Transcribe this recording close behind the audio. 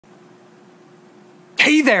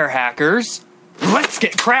Hey there, hackers! Let's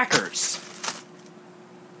get crackers!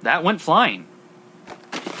 That went flying.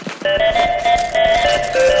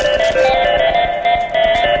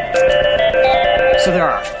 So there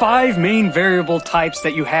are 5 main variable types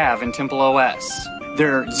that you have in Temple OS.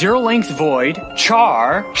 They're zero-length void,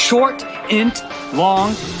 char, short, int,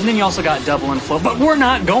 long, and then you also got double and float. But we're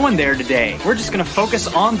not going there today. We're just going to focus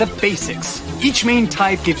on the basics. Each main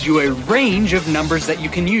type gives you a range of numbers that you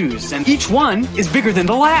can use, and each one is bigger than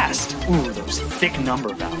the last. Ooh, those thick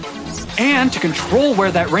number values. And to control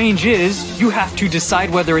where that range is, you have to decide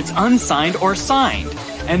whether it's unsigned or signed.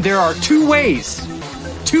 And there are two ways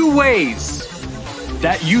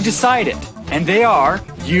that you decide it, and they are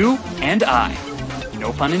you and I.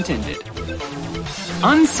 No pun intended.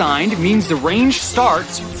 Unsigned means the range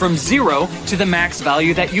starts from 0 to the max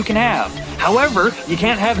value that you can have. However, you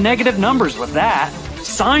can't have negative numbers with that.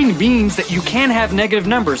 Signed means that you can have negative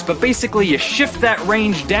numbers, but basically you shift that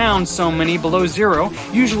range down so many below 0,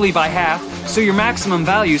 usually by half, so your maximum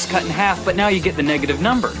value is cut in half, but now you get the negative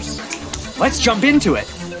numbers. Let's jump into it.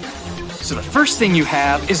 So the first thing you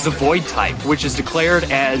have is the void type, which is declared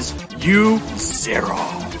as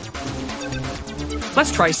U0.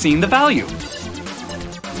 Let's try seeing the value.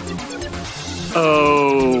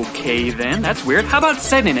 Okay then, that's weird. How about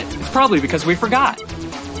setting it? It's probably because we forgot.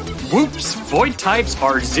 Whoops, void types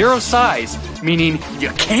are 0 size, meaning you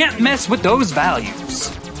can't mess with those values.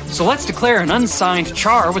 So let's declare an unsigned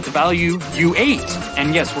char with the value U8.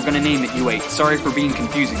 And yes, we're gonna name it U8. Sorry for being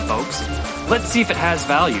confusing, folks. Let's see if it has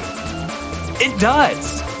value. It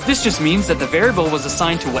does! This just means that the variable was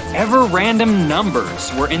assigned to whatever random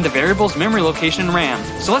numbers were in the variable's memory location in RAM.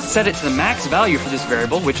 So let's set it to the max value for this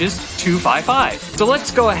variable, which is 255. So let's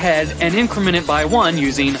go ahead and increment it by 1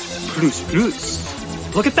 using plus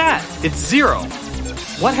plus. Look at that, it's 0.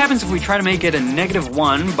 What happens if we try to make it a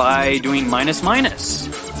 -1 by doing minus minus?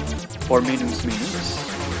 Or minus minus?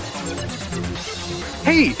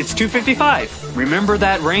 Hey, it's 255. Remember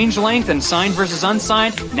that range length and signed versus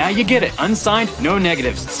unsigned? Now you get it. Unsigned, no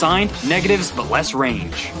negatives. Signed, negatives, but less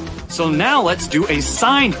range. So now let's do a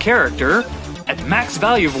signed character at the max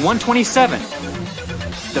value of 127.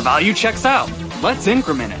 The value checks out. Let's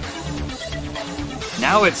increment it.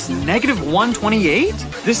 Now it's -128?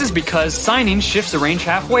 This is because signing shifts the range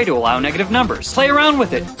halfway to allow negative numbers. Play around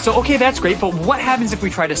with it. So okay, that's great, but what happens if we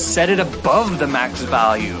try to set it above the max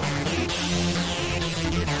value?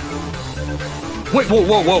 Wait,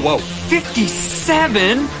 whoa.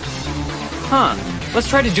 57? Huh. Let's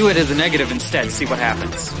try to do it as a negative instead, see what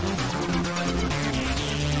happens.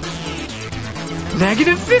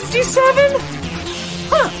 -57?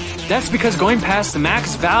 Huh. That's because going past the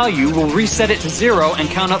max value will reset it to 0 and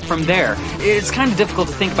count up from there. It's kind of difficult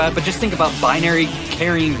to think about, but just think about binary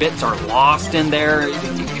carrying bits are lost in there.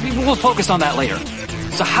 We'll focus on that later.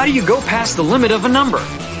 So how do you go past the limit of a number?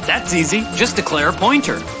 That's easy. Just declare a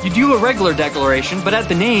pointer. You do a regular declaration, but at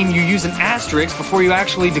the name you use an asterisk before you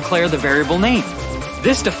actually declare the variable name.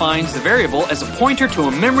 This defines the variable as a pointer to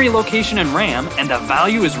a memory location in RAM, and the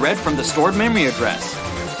value is read from the stored memory address.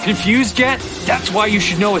 Confused yet? That's why you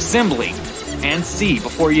should know assembly and C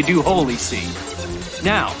before you do HolyC.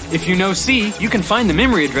 Now, if you know C, you can find the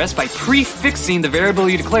memory address by prefixing the variable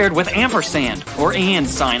you declared with ampersand or and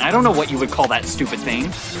sign. I don't know what you would call that stupid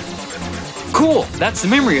thing. Cool, that's the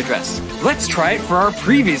memory address. Let's try it for our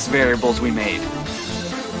previous variables we made.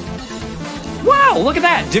 Wow, look at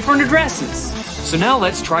that, different addresses. So now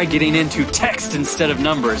let's try getting into text instead of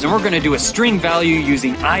numbers, and we're gonna do a string value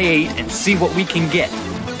using I8 and see what we can get.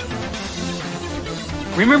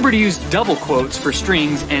 Remember to use double quotes for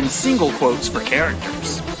strings and single quotes for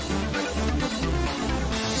characters.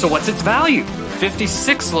 So what's its value?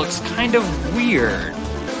 56 looks kind of weird.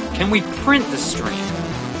 Can we print the string?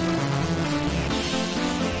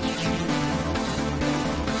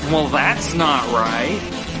 Well, that's not right.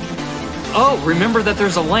 Oh, remember that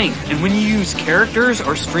there's a length, and when you use characters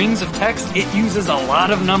or strings of text, it uses a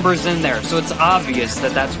lot of numbers in there, so it's obvious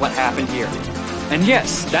that that's what happened here. And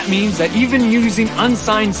yes, that means that even using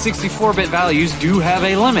unsigned 64-bit values do have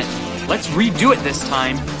a limit. Let's redo it this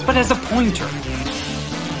time, but as a pointer.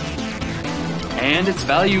 And its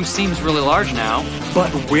value seems really large now,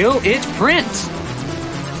 but will it print?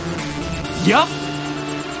 Yup.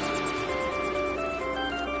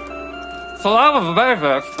 So that was the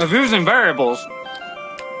basics of using variables.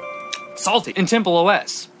 Salty in Temple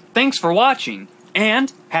OS. Thanks for watching,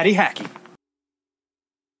 and Hatty hacking.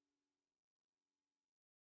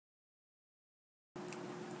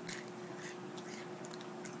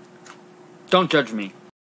 Don't judge me.